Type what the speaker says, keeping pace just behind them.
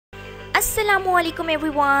Assalamualaikum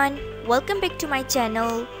everyone, welcome back to my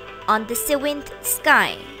channel on the seventh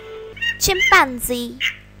sky. Chimpanzee,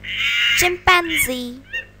 chimpanzee,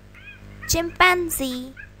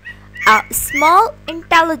 chimpanzee, a small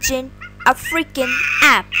intelligent African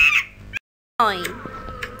ape. Loin,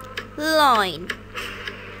 loin,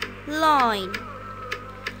 loin,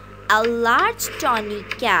 a large tawny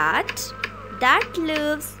cat that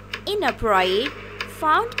lives in a pride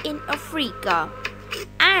found in Africa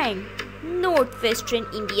and northwestern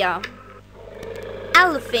India.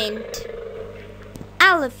 Elephant,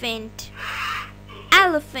 elephant,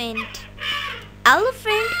 elephant.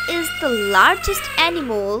 Elephant is the largest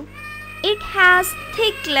animal. It has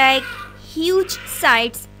thick legs, huge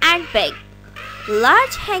sides and back,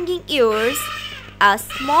 large hanging ears, a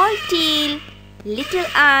small tail, little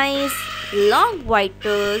eyes, long white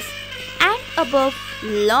toes, and above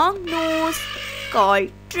long nose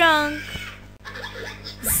called trunk.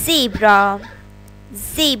 Zebra,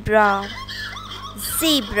 zebra,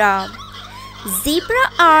 zebra. Zebra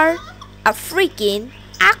are African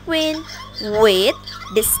equine with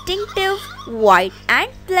distinctive white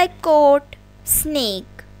and black coat.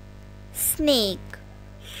 Snake, snake,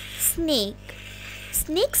 snake.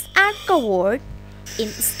 Snakes are covered in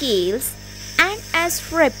scales and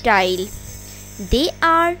as reptile. They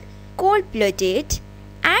are cold-blooded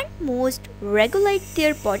and most regulate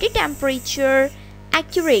their body temperature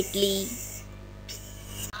accurately.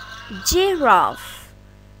 Giraffe,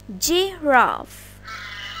 giraffe,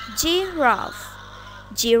 giraffe.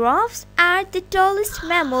 Giraffes are the tallest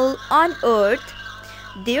mammal on earth.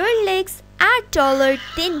 Their legs are taller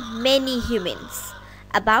than many humans,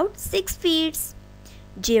 about 6 feet.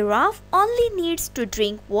 Giraffe only needs to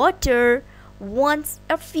drink water once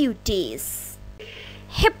a few days.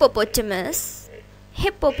 Hippopotamus,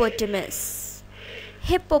 hippopotamus,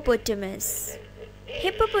 hippopotamus.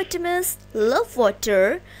 Hippopotamus love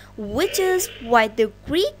water, which is why the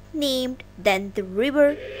Greek named them the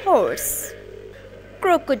river horse.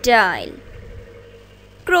 Crocodile,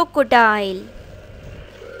 crocodile,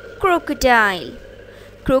 crocodile.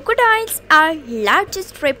 Crocodiles are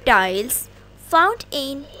largest reptiles found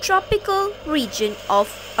in tropical region of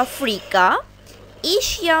Africa,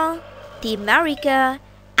 Asia, the America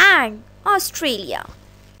and Australia.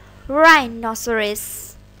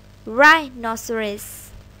 Rhinoceros,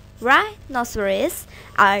 rhinoceros, rhinoceros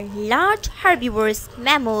are large herbivorous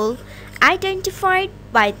mammal identified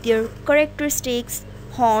by their characteristics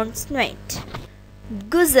horn snout.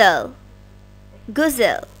 Gazelle,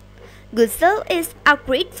 gazelle. Gazelle is a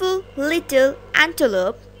graceful little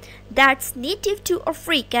antelope that's native to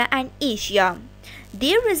Africa and Asia.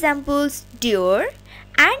 They resemble deer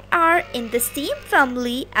and are in the same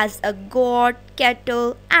family as a goat,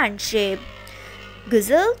 cattle and sheep.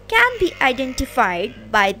 Gazelle can be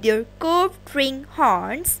identified by their curved ring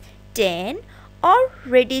horns, tan or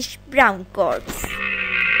reddish brown coats.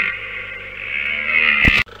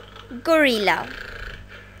 Gorilla,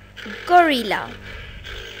 gorilla,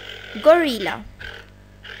 gorilla.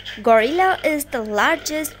 Gorilla is the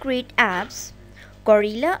largest great apes.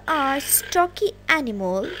 Gorilla are stocky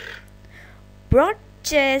animal, broad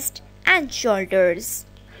chest and shoulders,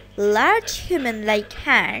 large human-like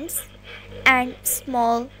hands and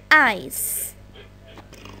small eyes.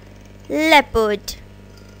 Leopard,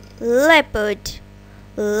 leopard.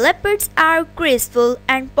 Leopards are graceful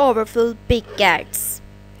and powerful big cats,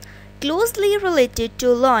 closely related to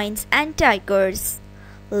lions and tigers.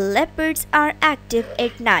 Leopards are active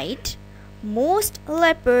at night. Most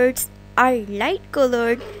leopards are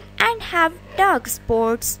light-colored and have dark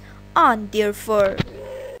spots on their fur.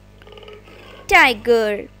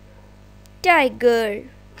 Tiger, tiger,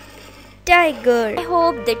 tiger. I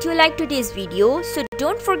hope that you liked today's video, so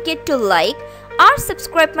don't forget to like or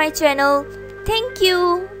subscribe my channel. Thank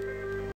you.